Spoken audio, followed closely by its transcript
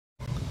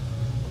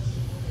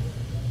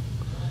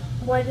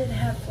Why did it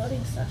have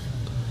floating stuff?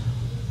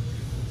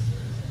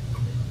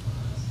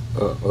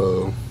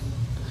 Uh-oh.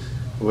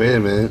 Wait a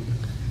minute.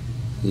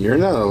 You're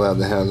not allowed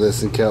to have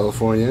this in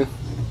California.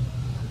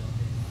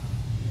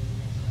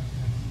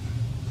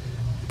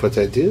 But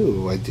I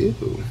do.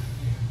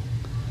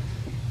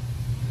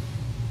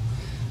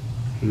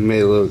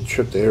 Made a little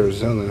trip to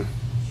Arizona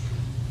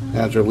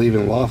after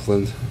leaving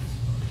Laughlin.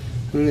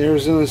 I mean,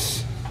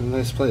 Arizona's a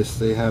nice place.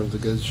 They have the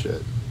good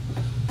shit.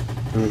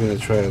 And we're gonna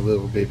try a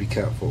little baby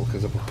catful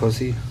because I'm a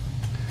pussy.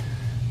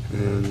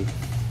 And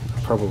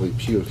I'll probably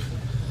puke.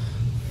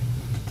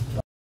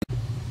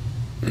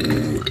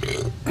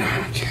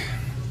 Okay.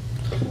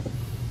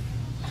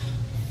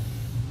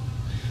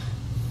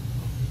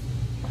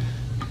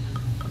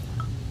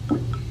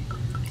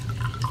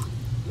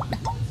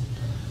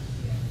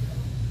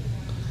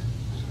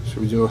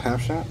 Should we do a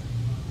half shot?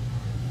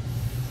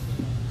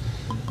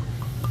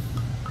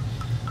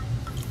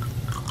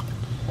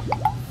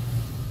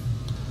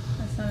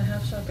 That's not a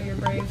half shot, but you're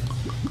brave.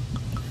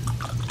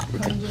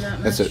 Okay. Do that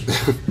much. That's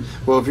it.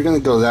 Well, if you're gonna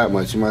go that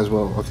much, you might as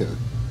well. Okay.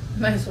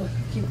 Might as well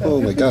keep going.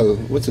 Oh my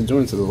God! What's it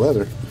doing to the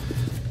leather?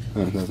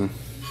 Oh, nothing.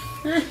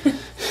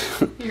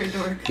 You're a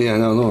dork. Yeah,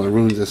 no. I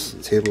ruined this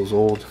table's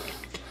old.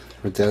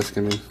 Or desk,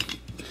 I mean.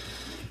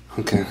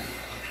 Okay.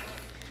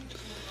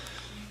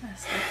 That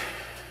stuff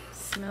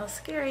smells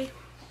scary.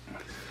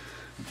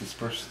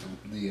 Disperse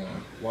the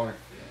water.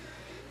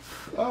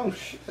 Oh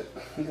shit!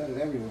 We got it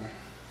everywhere.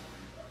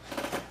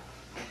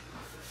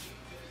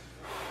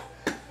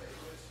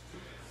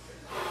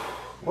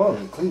 Whoa!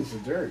 It cleans the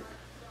dirt.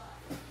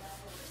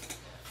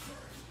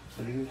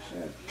 Pretty good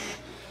shit.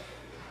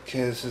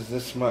 Okay, this is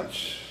this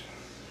much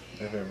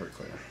of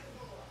Everclear.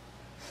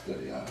 It's the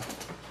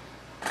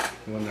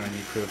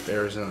 190 proof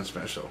Arizona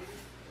Special.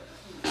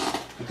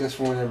 I guess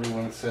when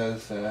everyone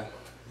says, I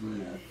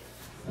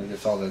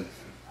guess all the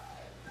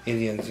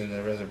Indians in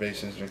the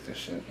reservations drink this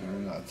shit. They're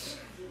nuts.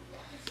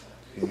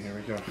 Okay, here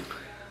we go.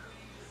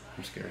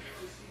 I'm scared.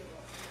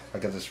 I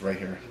got this right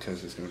here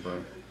because it's gonna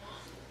burn.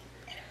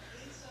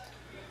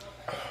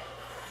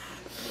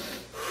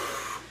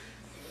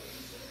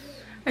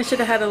 I should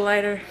have had a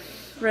lighter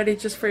ready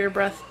just for your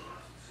breath.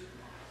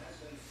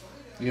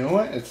 You know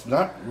what? It's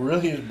not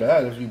really as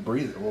bad if you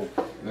breathe it. Well,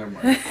 never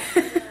mind.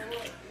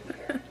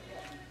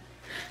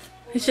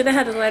 I should have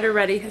had a lighter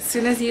ready. As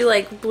soon as you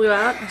like blew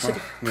out, I should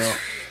have. No.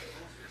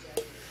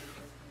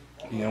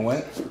 You know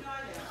what?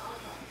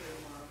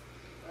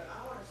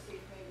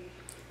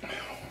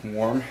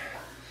 Warm.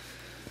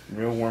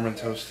 Real warm and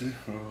toasty.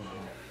 Oh.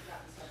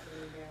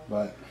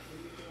 But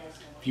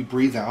if you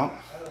breathe out,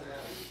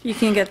 You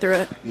can get through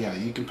it. yeah,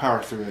 you can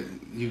power through it.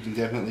 You can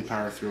definitely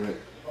power through it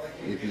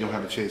if you don't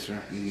have a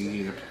chaser and you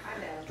need to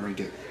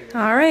drink it.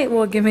 All right,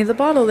 well, give me the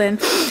bottle then.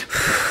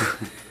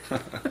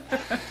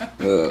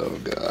 Oh,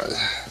 God.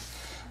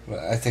 But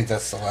I think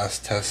that's the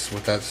last test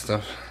with that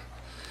stuff.